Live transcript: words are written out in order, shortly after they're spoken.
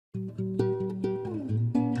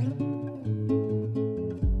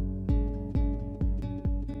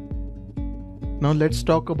Now let's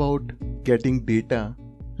talk about getting data,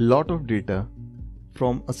 lot of data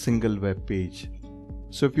from a single web page.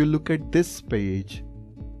 So if you look at this page,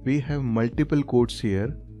 we have multiple quotes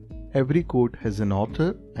here. Every quote has an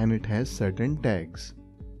author and it has certain tags.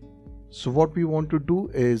 So what we want to do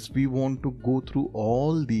is we want to go through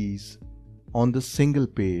all these on the single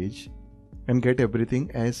page and get everything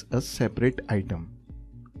as a separate item.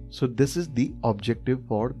 So this is the objective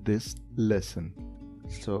for this lesson.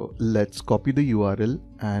 So let's copy the URL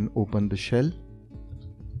and open the shell,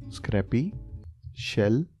 Scrapy,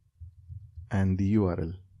 shell, and the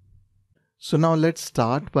URL. So now let's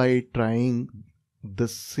start by trying the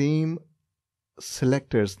same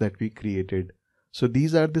selectors that we created. So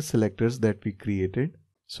these are the selectors that we created.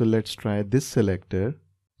 So let's try this selector.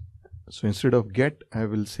 So instead of get, I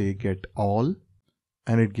will say get all,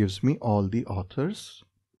 and it gives me all the authors.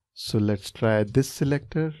 So let's try this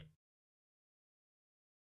selector,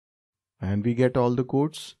 and we get all the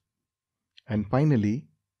quotes. And finally,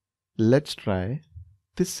 let's try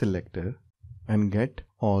this selector and get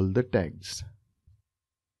all the tags.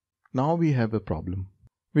 Now we have a problem.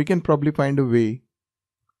 We can probably find a way.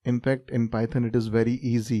 In fact, in Python it is very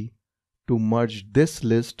easy to merge this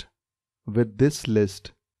list with this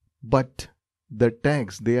list, but the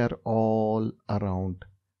tags, they are all around.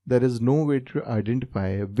 There is no way to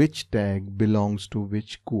identify which tag belongs to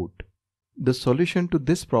which quote. The solution to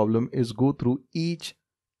this problem is go through each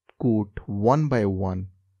quote one by one.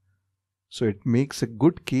 So it makes a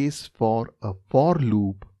good case for a for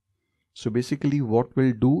loop. So basically what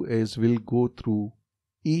we'll do is we'll go through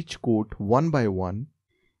each quote one by one.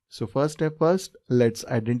 So first step first, let's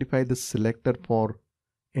identify the selector for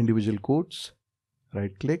individual quotes.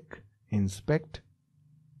 Right click, inspect.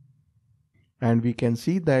 And we can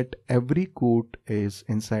see that every quote is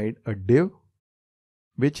inside a div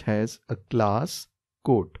which has a class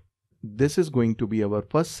quote. This is going to be our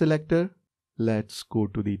first selector. Let's go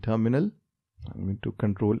to the terminal. I'm going to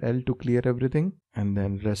Control L to clear everything, and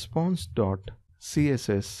then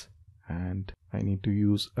response.css, and I need to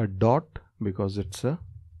use a dot because it's a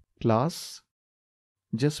class.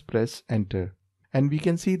 Just press enter, and we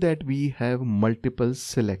can see that we have multiple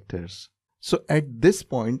selectors. So at this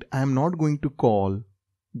point, I am not going to call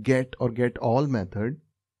get or get all method,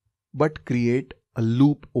 but create a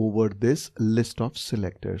loop over this list of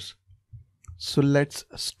selectors. So let's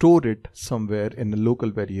store it somewhere in a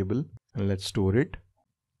local variable, and let's store it.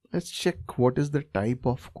 Let's check what is the type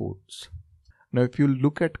of quotes. Now if you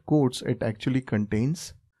look at quotes, it actually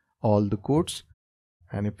contains all the quotes.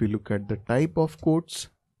 And if we look at the type of quotes,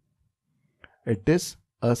 it is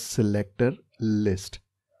a selector list.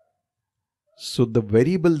 So the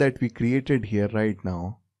variable that we created here right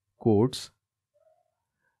now, quotes,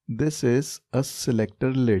 this is a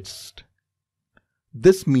selector list.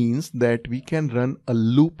 This means that we can run a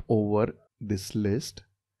loop over this list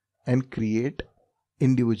and create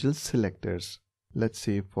individual selectors. Let's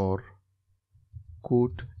say for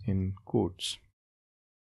quote in quotes.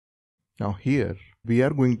 Now here we are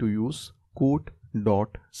going to use quote.css.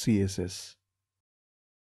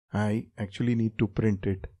 I actually need to print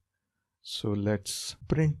it. So let's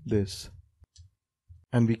print this.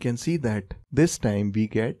 And we can see that this time we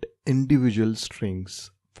get individual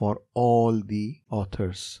strings for all the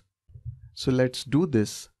authors. So let's do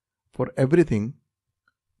this for everything,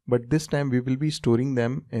 but this time we will be storing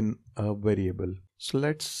them in a variable. So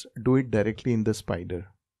let's do it directly in the spider.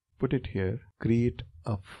 Put it here, create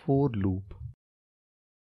a for loop.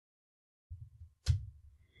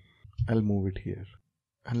 I'll move it here.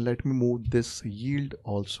 And let me move this yield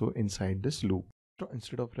also inside this loop. So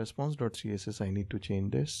instead of response.css, I need to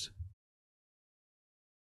change this.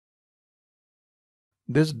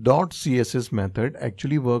 This .css method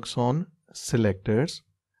actually works on selectors.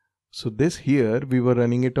 So this here, we were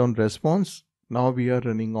running it on response. Now we are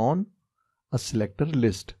running on a selector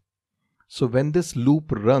list. So when this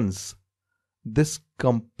loop runs, this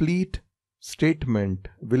complete statement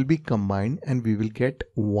will be combined and we will get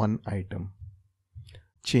one item.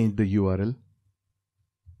 Change the URL.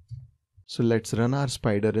 So let's run our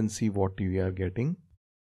spider and see what we are getting.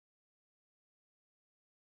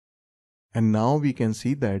 And now we can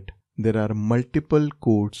see that there are multiple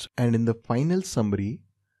quotes, and in the final summary,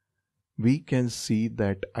 we can see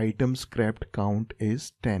that item scrapped count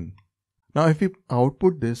is 10. Now if we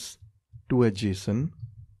output this to a JSON,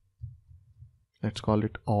 let's call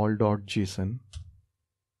it all.json,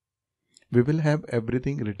 we will have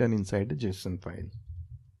everything written inside the JSON file.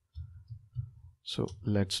 So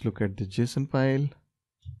let's look at the JSON file,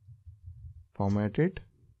 format it,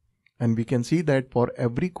 and we can see that for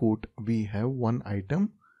every quote we have one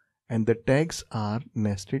item and the tags are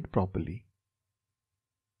nested properly.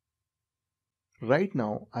 Right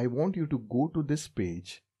now, I want you to go to this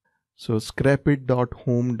page. So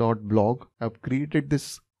scrapit.home.blog. I've created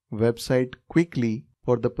this website quickly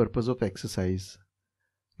for the purpose of exercise.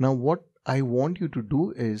 Now what I want you to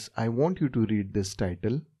do is, I want you to read this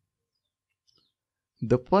title,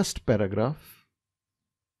 the first paragraph,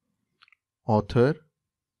 author,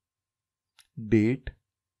 date.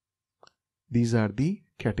 These are the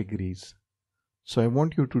categories. So I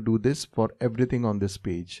want you to do this for everything on this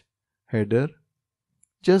page. Header,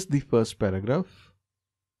 just the first paragraph.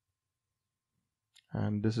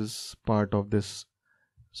 And this is part of this,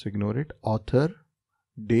 so ignore it. Author,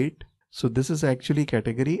 date. So this is actually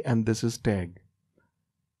category and this is tag.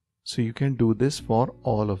 So you can do this for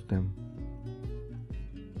all of them.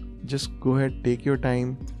 Just go ahead, take your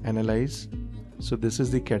time, analyze. So this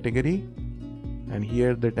is the category and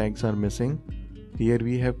here the tags are missing. Here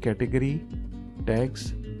we have category,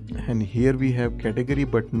 tags, and here we have category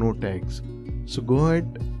but no tags. So go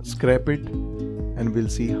ahead, scrap it, and we'll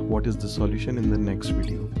see what is the solution in the next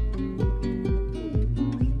video.